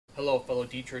Hello, fellow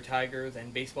Detroit Tigers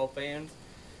and baseball fans,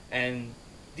 and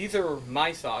these are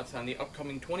my thoughts on the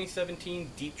upcoming 2017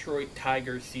 Detroit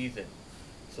Tigers season.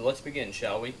 So let's begin,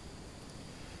 shall we?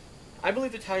 I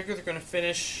believe the Tigers are going to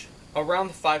finish around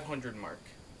the 500 mark,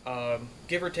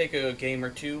 give or take a game or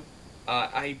two.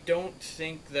 I don't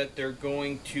think that they're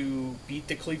going to beat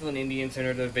the Cleveland Indians in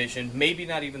their division, maybe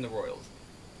not even the Royals.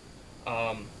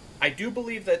 I do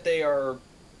believe that they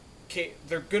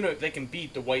can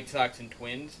beat the White Sox and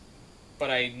Twins, but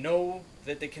I know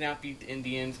that they cannot beat the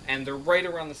Indians, and they're right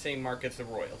around the same mark as the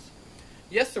Royals.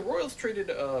 Yes, the Royals traded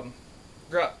a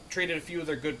few of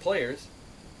their good players,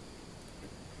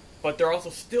 but they're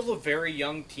also still a very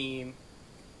young team.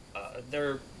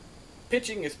 Their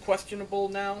pitching is questionable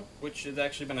now, which has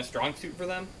actually been a strong suit for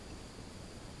them.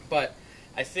 But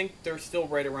I think they're still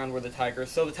right around where the Tigers.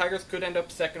 So the Tigers could end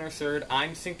up second or third.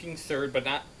 I'm thinking third, but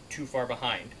not too far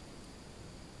behind.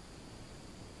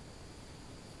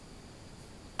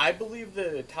 I believe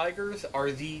the Tigers are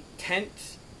the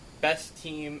 10th best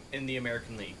team in the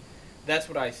American League. That's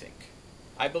what I think.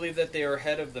 I believe that they are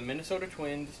ahead of the Minnesota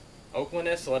Twins, Oakland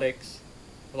Athletics,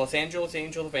 the Los Angeles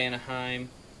Angels of Anaheim,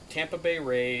 Tampa Bay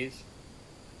Rays,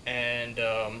 and,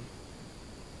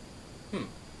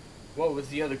 what was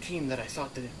the other team that I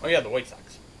thought that... Oh, yeah, the White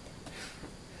Sox.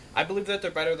 I believe that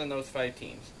they're better than those 5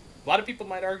 teams. A lot of people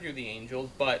might argue the Angels,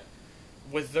 but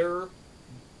with their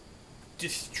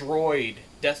destroyed,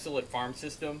 desolate farm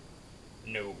system,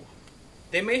 no.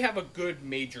 They may have a good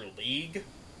major league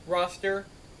roster.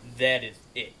 That is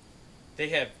it. They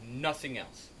have nothing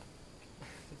else.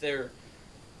 They are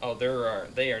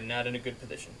not in a good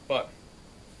position. But,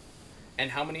 and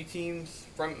how many teams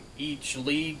from each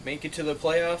league make it to the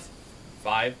playoff?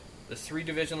 5. The 3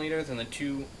 division leaders and the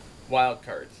 2 wild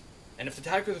cards. And if the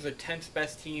Tigers are the 10th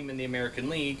best team in the American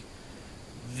League,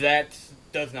 that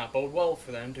does not bode well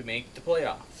for them to make the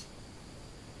playoffs.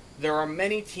 There are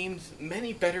many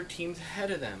better teams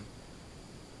ahead of them.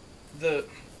 The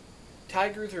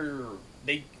Tigers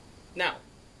now,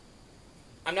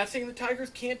 I'm not saying the Tigers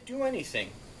can't do anything.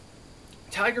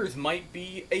 Tigers might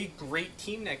be a great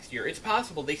team next year. It's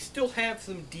possible. They still have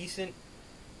a decent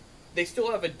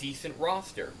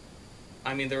roster.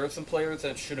 I mean, there are some players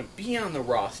that shouldn't be on the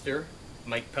roster.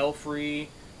 Mike Pelfrey,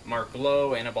 Mark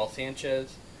Lowe, Anibal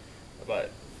Sanchez.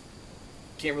 But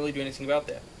can't really do anything about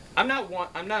that. I'm not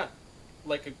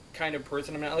like a kind of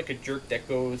person. I'm not like a jerk that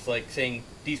goes like saying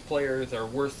these players are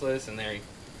worthless and they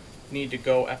need to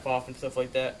go F off and stuff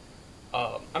like that.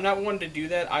 I'm not one to do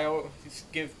that. I always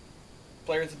give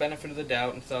players the benefit of the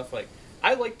doubt and stuff. Like,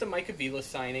 I like the Mike Avila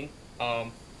signing.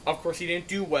 Of course, he didn't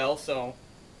do well, so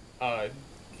that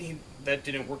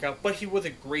didn't work out. But he was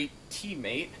a great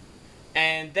teammate,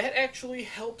 and that actually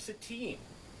helps a team.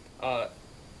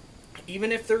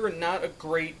 Even if they're not a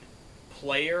great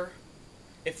player,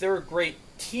 if they're a great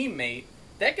teammate,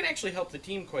 that can actually help the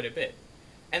team quite a bit.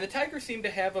 And the Tigers seem to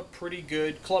have a pretty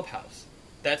good clubhouse.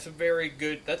 That's a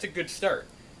good start.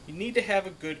 You need to have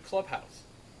a good clubhouse.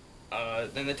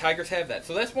 Then the Tigers have that.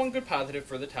 So that's one good positive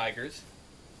for the Tigers.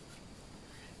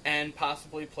 And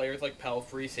possibly players like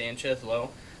Pelfrey, Sanchez, Lowe.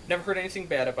 Never heard anything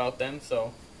bad about them,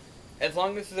 so as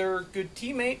long as they're good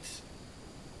teammates,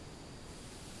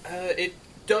 it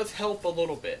does help a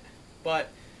little bit. But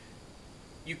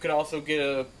you could also get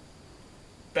a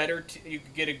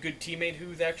good teammate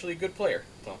who's actually a good player.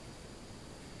 So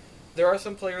there are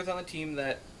some players on the team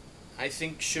that I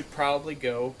think should probably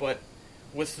go, but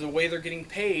with the way they're getting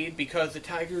paid, because the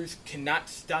Tigers cannot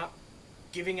stop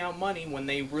giving out money when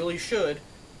they really should,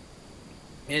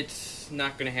 it's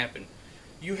not going to happen.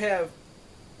 You have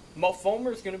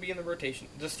Fulmer's going to be in the rotation.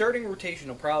 The starting rotation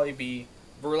will probably be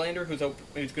Verlander, who's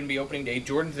going to be opening day,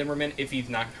 Jordan Zimmermann if he's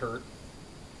not hurt,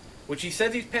 which he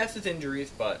says he's past his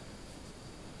injuries, but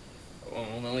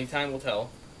only time will tell.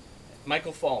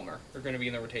 Michael Fulmer are going to be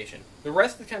in the rotation. The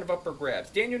rest is kind of up for grabs.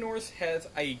 Daniel Norris has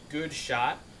a good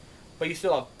shot, but you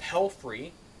still have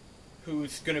Pelfrey,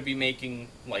 who's going to be making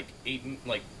like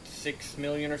 $6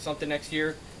 million or something next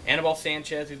year. Anibal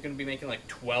Sanchez, who's going to be making like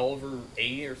 12 or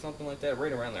 8 or something like that,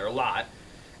 right around there, a lot.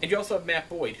 And you also have Matt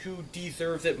Boyd, who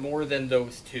deserves it more than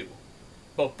those two.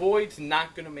 But Boyd's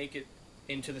not going to make it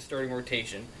into the starting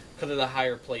rotation because of the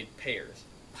higher paid players,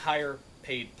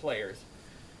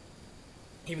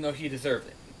 even though he deserved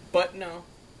it. But no,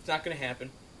 it's not going to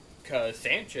happen because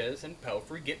Sanchez and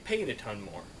Pelfrey get paid a ton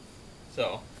more.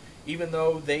 So, even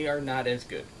though they are not as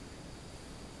good.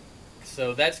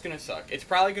 So that's going to suck. It's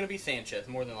probably going to be Sanchez,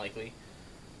 more than likely.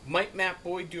 Might Matt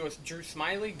Boyd do a Drew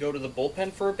Smyly, go to the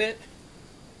bullpen for a bit?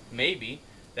 Maybe.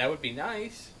 That would be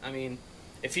nice. I mean,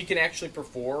 if he can actually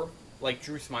perform like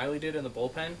Drew Smyly did in the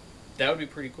bullpen, that would be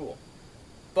pretty cool.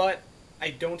 but I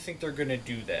don't think they're going to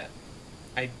do that.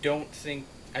 I don't see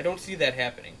that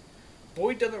happening.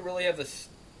 Boyd doesn't really have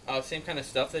the same kind of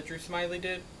stuff that Drew Smyly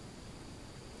did,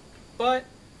 but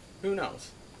who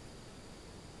knows?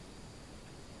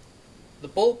 The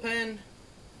bullpen,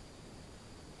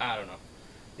 I don't know.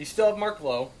 You still have Mark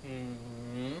Lowe,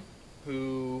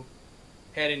 who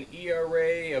had an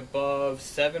ERA above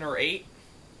 7 or 8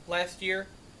 last year.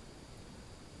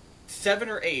 7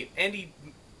 or 8, and he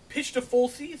pitched a full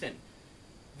season.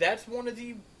 That's one of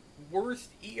the worst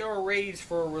ERAs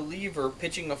for a reliever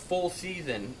pitching a full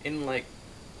season in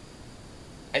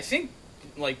I think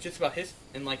just about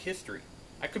history.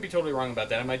 I could be totally wrong about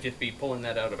that. I might just be pulling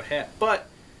that out of a hat. But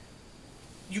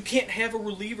you can't have a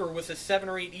reliever with a 7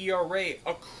 or 8 ERA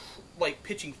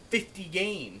pitching 50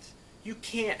 games. You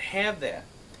can't have that.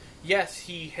 Yes,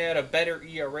 he had a better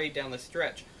ERA down the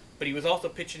stretch, but he was also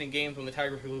pitching in games when the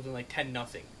Tigers were losing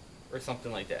 10-0 or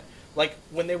something like that. Like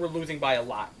when they were losing by a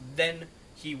lot, then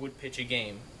he would pitch a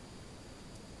game.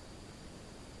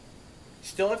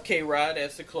 Still have K-Rod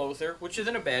as the closer, which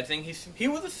isn't a bad thing. He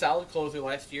was a solid closer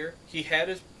last year. He had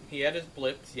his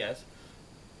blips, yes.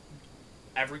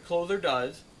 Every closer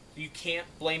does. You can't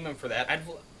blame him for that.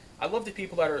 I love the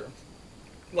people that are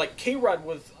K-Rod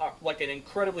was an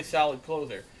incredibly solid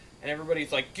closer, and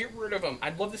everybody's like, get rid of him.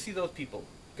 I'd love to see those people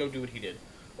go do what he did.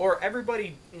 Or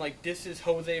everybody disses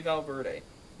Jose Valverde.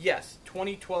 Yes,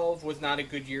 2012 was not a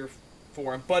good year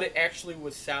for him, but it actually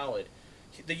was solid.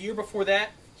 The year before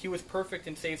that, he was perfect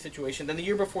in save situation. Then the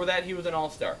year before that, he was an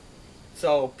all-star.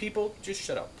 So people, just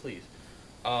shut up, please,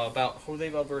 about Jose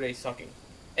Valverde sucking.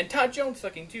 And Todd Jones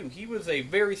sucking too. He was a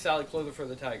very solid closer for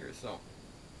the Tigers. So,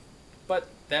 but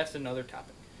that's another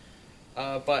topic.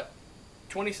 But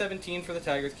 2017 for the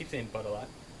Tigers, keep saying "but" a lot.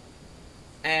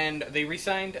 And they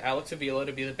re-signed Alex Avila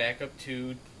to be the backup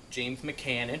to James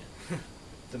McCannon,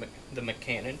 the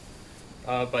McCannon.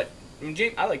 But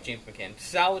I like James McCannon.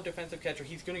 Solid defensive catcher.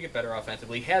 He's going to get better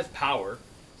offensively. He has power,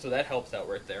 so that helps out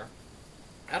right there.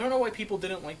 I don't know why people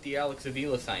didn't like the Alex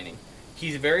Avila signing.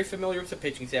 He's very familiar with the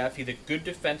pitching staff. He's a good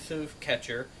defensive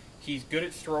catcher. He's good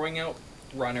at throwing out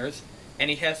runners, and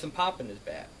he has some pop in his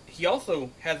bat. He also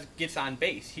gets on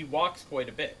base. He walks quite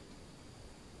a bit.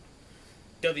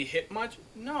 Does he hit much?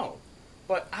 No.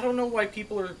 But I don't know why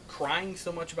people are crying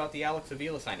so much about the Alex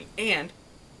Avila signing. And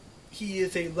he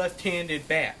is a left-handed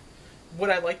bat. Would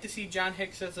I like to see John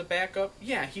Hicks as a backup?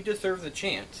 Yeah, he deserves a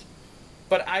chance.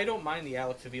 But I don't mind the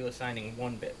Alex Avila signing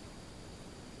one bit.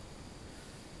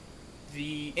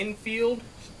 The infield,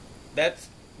 that's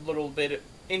a little bit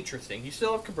interesting. You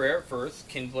still have Cabrera at first,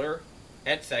 Kindler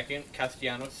at second,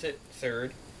 Castellanos at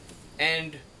third,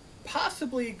 and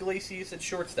possibly Iglesias at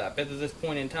shortstop at this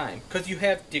point in time. Because you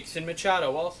have Dixon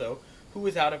Machado also, who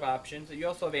is out of options, and you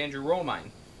also have Andrew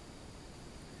Romine.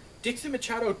 Dixon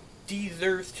Machado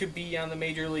deserves to be on the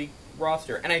Major League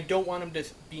roster, and I don't want him to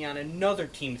be on another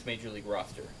team's Major League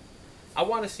roster. I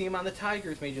want to see him on the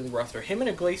Tigers' Major League roster. Him and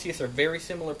Iglesias are very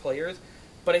similar players,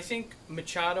 but I think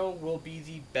Machado will be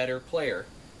the better player.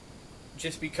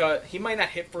 Just because he might not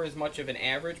hit for as much of an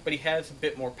average, but he has a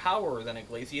bit more power than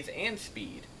Iglesias and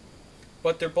speed.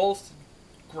 But they're both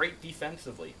great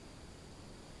defensively.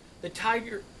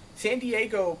 San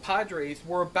Diego Padres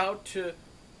were about to...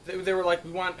 They were like,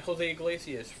 we want Jose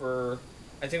Iglesias for,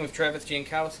 I think it was Travis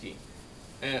Jankowski,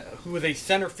 who was a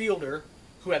center fielder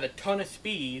who had a ton of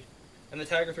speed, and the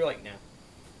Tigers were like, nah.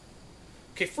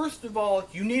 Okay, first of all,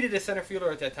 you needed a center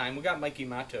fielder at that time. We got Mikey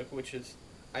Matuk, which is,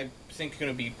 I think,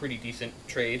 going to be a pretty decent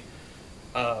trade.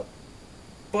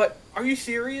 But are you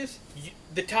serious?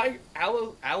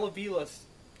 Avila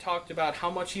talked about how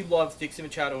much he loves Dixon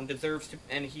Machado and deserves to,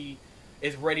 and he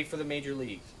is ready for the major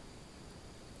leagues.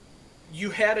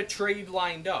 You had a trade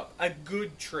lined up, a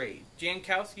good trade.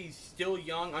 Jankowski's still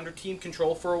young, under team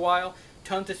control for a while,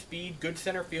 tons of speed, good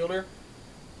center fielder.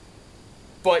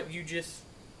 But you just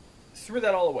threw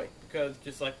that all away because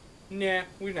nah,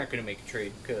 we're not going to make a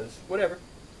trade because whatever.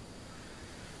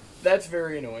 That's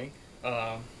very annoying.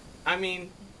 I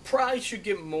mean, probably should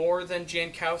get more than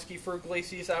Jankowski for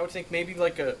Iglesias. I would think maybe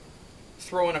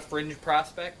throw in a fringe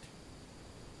prospect.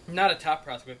 Not a top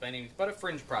prospect by any means, but a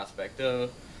fringe prospect.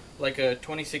 Like a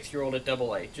 26-year-old at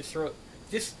AA.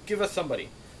 Just give us somebody.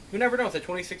 You never know if the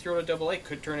 26-year-old at AA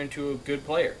could turn into a good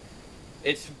player.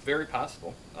 It's very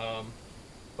possible.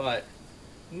 But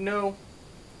no,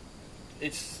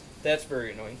 that's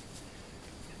very annoying.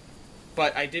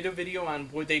 But I did a video on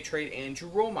would they trade Andrew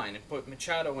Romine and put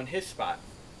Machado in his spot.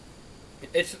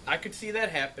 I could see that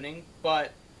happening,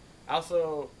 but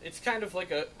also it's kind of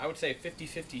like I would say a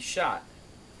 50-50 shot.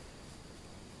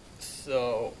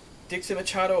 So Dixon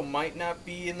Machado might not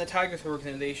be in the Tigers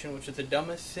organization, which is the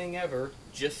dumbest thing ever,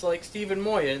 just like Steven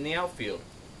Moya in the outfield.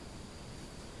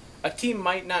 A team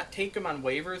might not take him on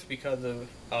waivers because of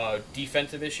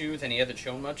defensive issues, and he hasn't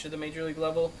shown much at the major league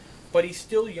level, but he's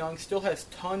still young, still has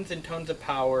tons and tons of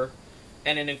power,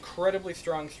 and an incredibly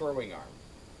strong throwing arm.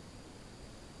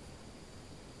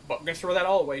 But we're going to throw that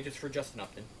all away just for Justin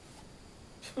Upton.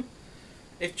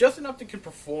 If Justin Upton can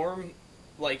perform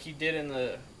like he did in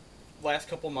the last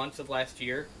couple months of last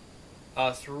year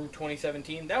through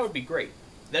 2017, that would be great.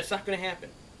 That's not going to happen.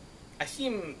 I see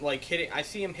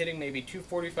him hitting maybe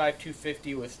 245,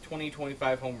 250 with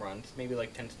 20-25 home runs, maybe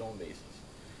like 10 stolen bases.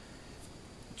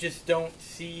 Just don't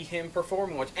see him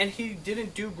performing much. And he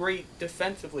didn't do great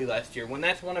defensively last year, when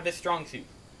that's one of his strong suits.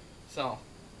 So,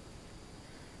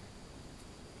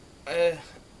 the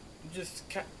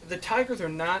Tigers are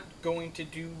not going to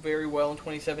do very well in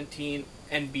 2017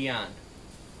 and beyond.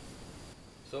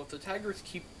 So if the Tigers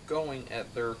keep going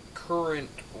at their current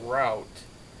route,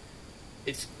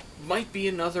 it might be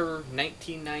another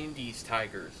 1990s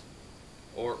Tigers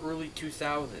or early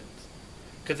 2000s.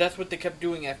 Because that's what they kept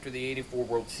doing after the 84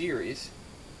 World Series.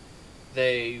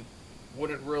 They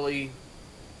wouldn't really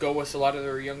go with a lot of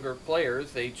their younger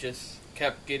players. They just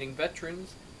kept getting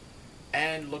veterans,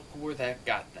 and look where that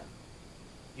got them.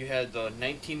 You had the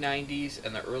 1990s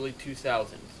and the early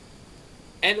 2000s.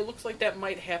 And it looks like that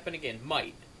might happen again.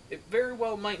 Might. It very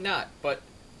well might not, but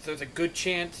there's a good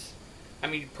chance. I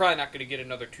mean, you're probably not going to get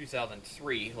another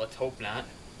 2003. Let's hope not.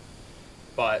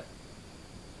 But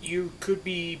you could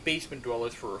be basement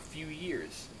dwellers for a few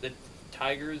years. The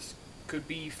Tigers could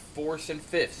be fourth and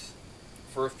fifth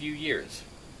for a few years.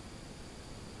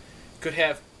 Could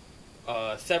have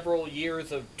several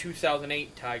years of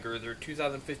 2008 Tigers or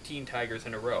 2015 Tigers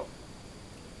in a row.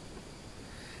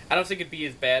 I don't think it'd be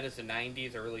as bad as the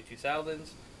 90s or early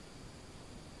 2000s,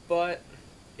 but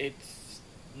it's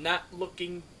not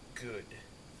looking good.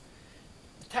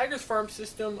 The Tigers farm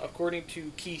system, according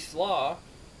to Keith Law,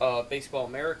 Baseball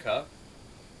America,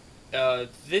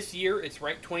 this year it's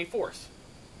ranked 24th,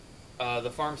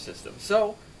 the farm system.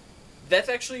 So that's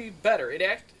actually better. It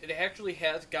actually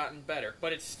has gotten better,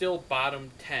 but it's still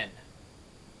bottom 10.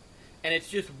 And it's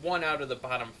just one out of the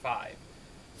bottom 5.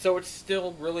 So it's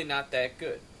still really not that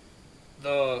good.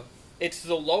 It's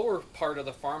the lower part of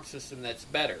the farm system that's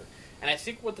better. And I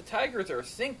think what the Tigers are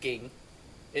thinking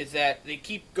is that they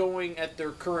keep going at their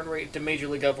current rate to Major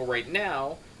League level right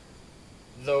now,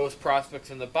 those prospects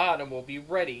in the bottom will be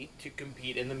ready to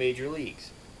compete in the major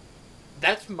leagues.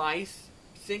 That's my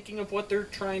thinking of what they're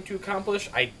trying to accomplish.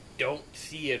 I don't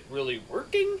see it really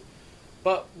working,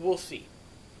 but we'll see.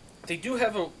 They do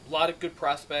have a lot of good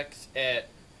prospects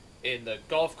in the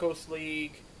Gulf Coast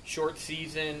League, short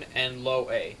season, and low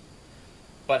A.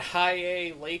 But high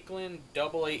A, Lakeland,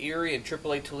 double A Erie, and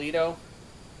triple A Toledo,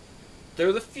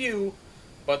 they're the few,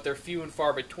 but they're few and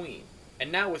far between.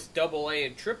 And now with double A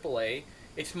and triple A,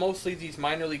 it's mostly these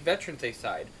minor league veterans they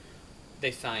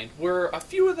signed, where a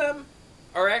few of them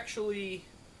are actually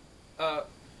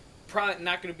probably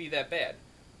not going to be that bad.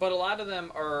 But a lot of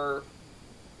them are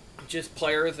just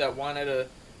players that wanted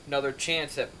another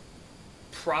chance that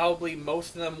probably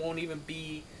most of them won't even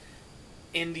be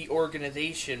in the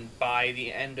organization by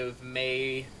the end of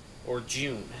May or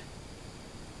June.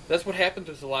 That's what happens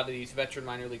with a lot of these veteran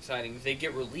minor league signings. They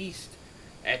get released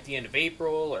at the end of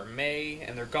April or May,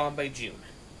 and they're gone by June.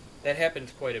 That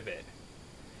happens quite a bit.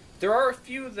 There are a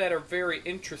few that are very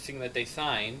interesting that they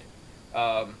signed.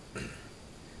 Can't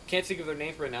think of their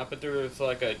names right now, but there was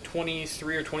like a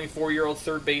 23 or 24-year-old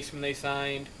third baseman they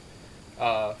signed.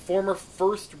 Former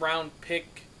first-round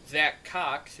pick Zach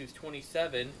Cox, who's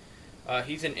 27.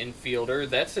 He's an infielder.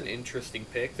 That's an interesting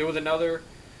pick. There was another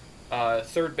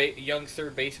young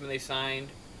third baseman they signed.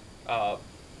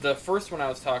 The first one I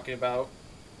was talking about.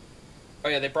 Oh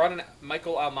yeah, they brought in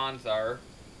Michael Almanzar.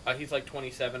 He's like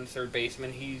 27, third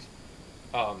baseman. He's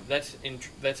that's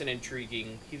an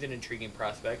intriguing. He's an intriguing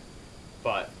prospect.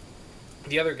 But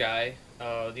the other guy,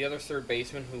 the other third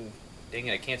baseman, who, dang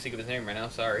it, I can't think of his name right now.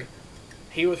 Sorry.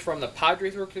 He was from the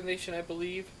Padres organization, I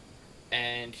believe,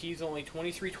 and he's only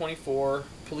 23, 24,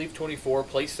 believe 24,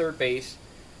 plays third base,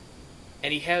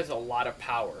 and he has a lot of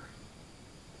power.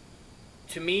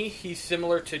 To me, he's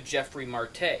similar to Jeffrey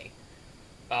Marte.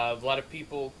 A lot of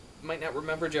people might not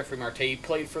remember Jeffrey Marte. He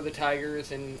played for the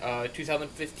Tigers in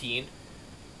 2015.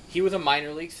 He was a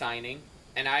minor league signing,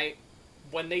 and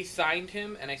when they signed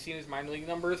him and I seen his minor league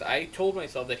numbers, I told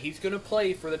myself that he's going to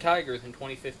play for the Tigers in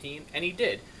 2015, and he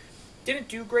did. Didn't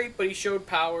do great, but he showed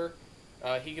power.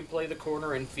 He can play the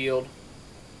corner infield.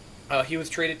 He was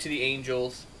traded to the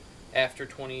Angels after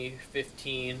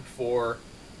 2015 for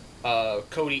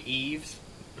Cody Eves,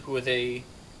 who is a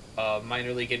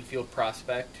minor league infield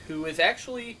prospect, who is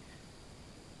actually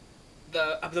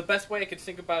the best way I could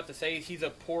think about to say he's a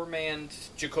poor man's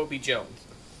Jacoby Jones.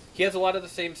 He has a lot of the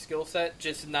same skill set,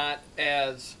 just not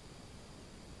as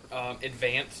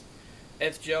advanced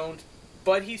as Jones,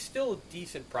 but he's still a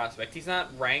decent prospect. He's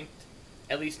not ranked,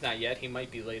 at least not yet. He might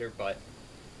be later, but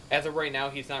as of right now,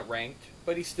 he's not ranked.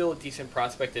 But he's still a decent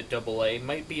prospect at AA.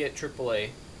 Might be at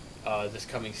AAA this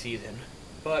coming season.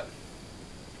 But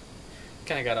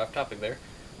kind of got off topic there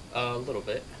a little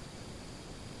bit.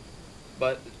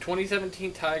 But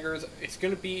 2017 Tigers, it's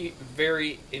going to be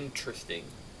very interesting.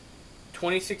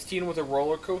 2016 was a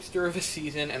roller coaster of a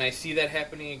season, and I see that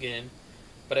happening again.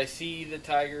 But I see the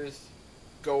Tigers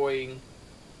going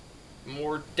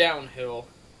more downhill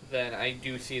than I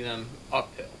do see them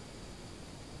uphill.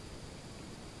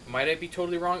 Might I be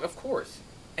totally wrong? Of course.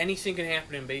 Anything can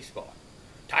happen in baseball.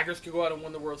 Tigers could go out and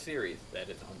win the World Series. That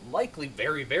is unlikely,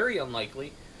 very, very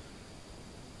unlikely.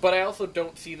 But I also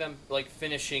don't see them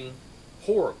finishing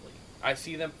horribly. I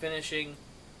see them finishing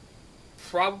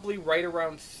probably right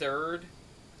around third.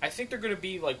 I think they're going to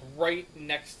be right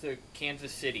next to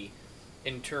Kansas City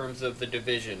in terms of the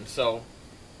division. So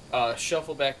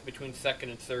shuffle back between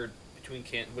second and third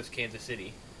with Kansas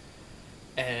City.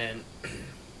 And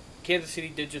Kansas City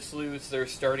did just lose their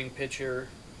starting pitcher,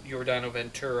 Giordano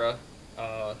Ventura.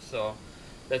 So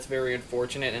that's very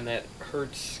unfortunate, and that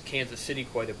hurts Kansas City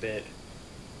quite a bit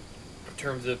in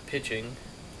terms of pitching.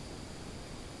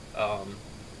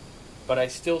 But I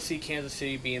still see Kansas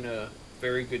City being a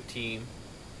very good team.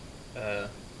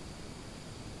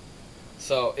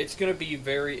 So it's going to be a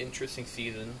very interesting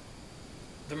season.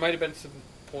 There might have been some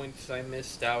points I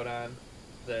missed out on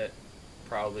that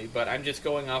probably, but I'm just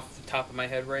going off the top of my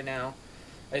head right now.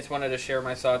 I just wanted to share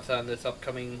my thoughts on this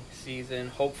upcoming season.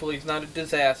 Hopefully it's not a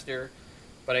disaster,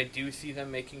 but I do see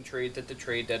them making trades at the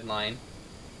trade deadline.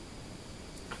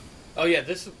 Oh yeah,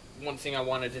 this is one thing I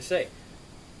wanted to say.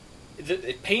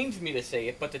 It pains me to say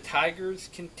it, but the Tigers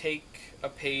can take a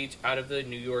page out of the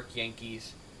New York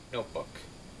Yankees notebook.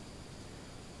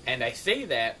 And I say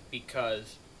that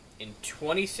because in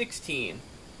 2016,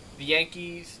 the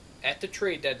Yankees at the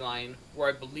trade deadline were,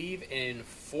 I believe, in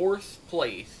 4th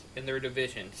place in their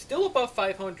division, still above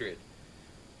 500.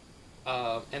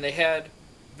 And they had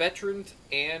veterans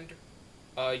and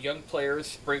young players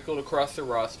sprinkled across the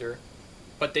roster,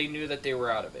 but they knew that they were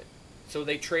out of it. So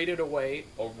they traded away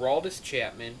Aroldis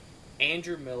Chapman,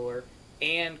 Andrew Miller,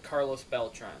 and Carlos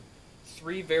Beltran.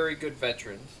 3 very good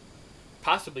veterans.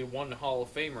 Possibly one Hall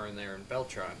of Famer in there in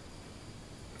Beltran.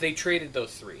 They traded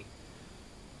those 3.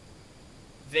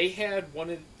 They had one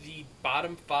of the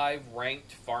bottom 5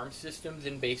 ranked farm systems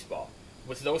in baseball.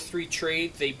 With those 3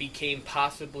 trades, they became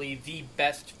possibly the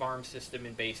best farm system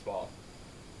in baseball.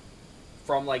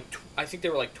 From I think they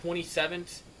were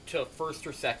 27th to 1st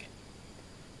or 2nd.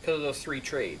 Because of those 3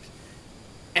 trades.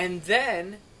 And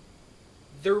then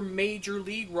their major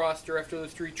league roster after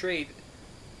those 3 trades,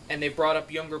 and they brought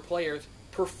up younger players,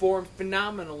 performed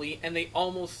phenomenally, and they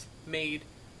almost made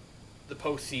the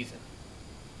postseason.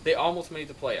 They almost made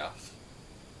the playoffs.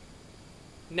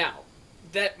 Now,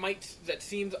 that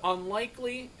seems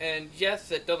unlikely, and yes,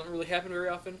 that doesn't really happen very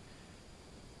often,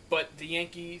 but the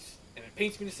Yankees, and it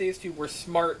pains me to say this too, were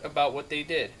smart about what they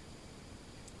did.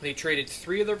 They traded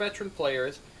 3 of their veteran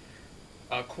players,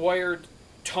 acquired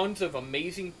tons of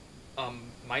amazing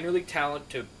minor league talent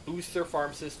to boost their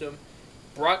farm system,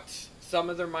 brought some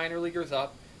of their minor leaguers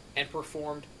up, and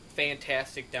performed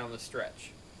fantastic down the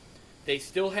stretch. They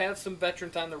still have some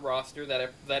veterans on the roster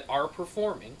that are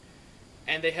performing,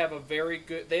 and they have a very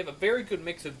good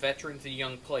mix of veterans and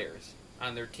young players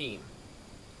on their team.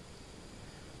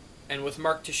 And with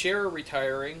Mark Teixeira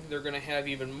retiring, they're going to have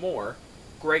even more.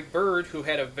 Greg Bird, who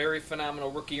had a very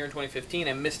phenomenal rookie year in 2015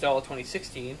 and missed all of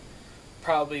 2016,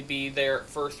 probably be there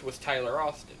first with Tyler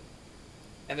Austin.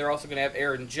 And they're also going to have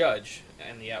Aaron Judge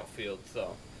in the outfield.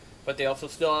 But they also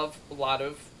still have a lot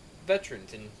of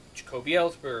veterans in Jacoby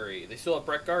Ellsbury. They still have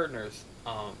Brett Gardner's,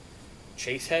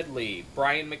 Chase Headley,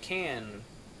 Brian McCann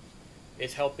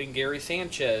is helping Gary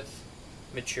Sanchez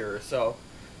mature. So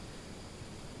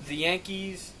the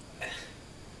Yankees,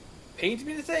 pains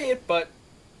me to say it, but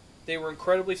they were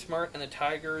incredibly smart, and the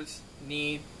Tigers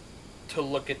need to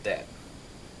look at that.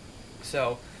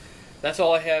 So that's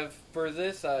all I have for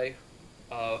this. I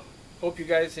hope you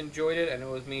guys enjoyed it. I know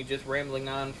it was me just rambling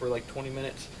on for 20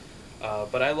 minutes.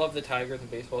 But I love the Tigers and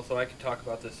baseball, so I could talk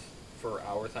about this for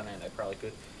hours on end. I probably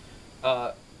could.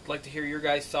 I'd like to hear your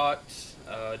guys' thoughts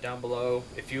down below.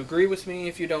 If you agree with me,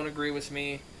 if you don't agree with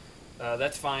me,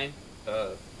 that's fine.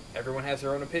 Everyone has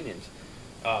their own opinions.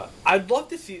 I'd love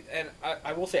to see, and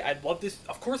I will say, I'd love this.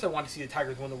 Of course, I want to see the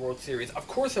Tigers win the World Series. Of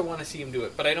course, I want to see them do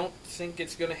it, but I don't think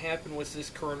it's going to happen with this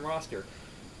current roster.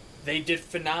 They did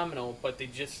phenomenal, but they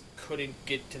just couldn't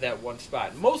get to that one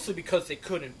spot. Mostly because they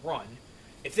couldn't run.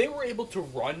 If they were able to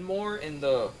run more in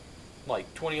the,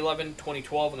 like, 2011,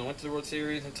 2012, when they went to the World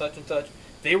Series and such,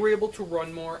 they were able to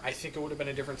run more, I think it would have been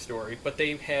a different story. But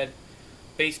they had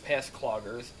base pass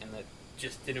cloggers, and that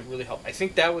just didn't really help. I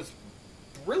think that was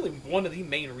really one of the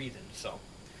main reasons. So,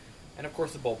 and of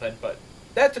course the bullpen, but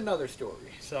that's another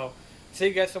story. So,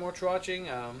 thank you guys so much for watching.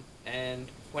 And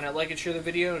when I like and share the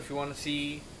video, if you want to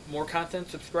see more content,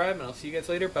 subscribe, and I'll see you guys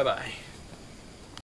later. Bye bye.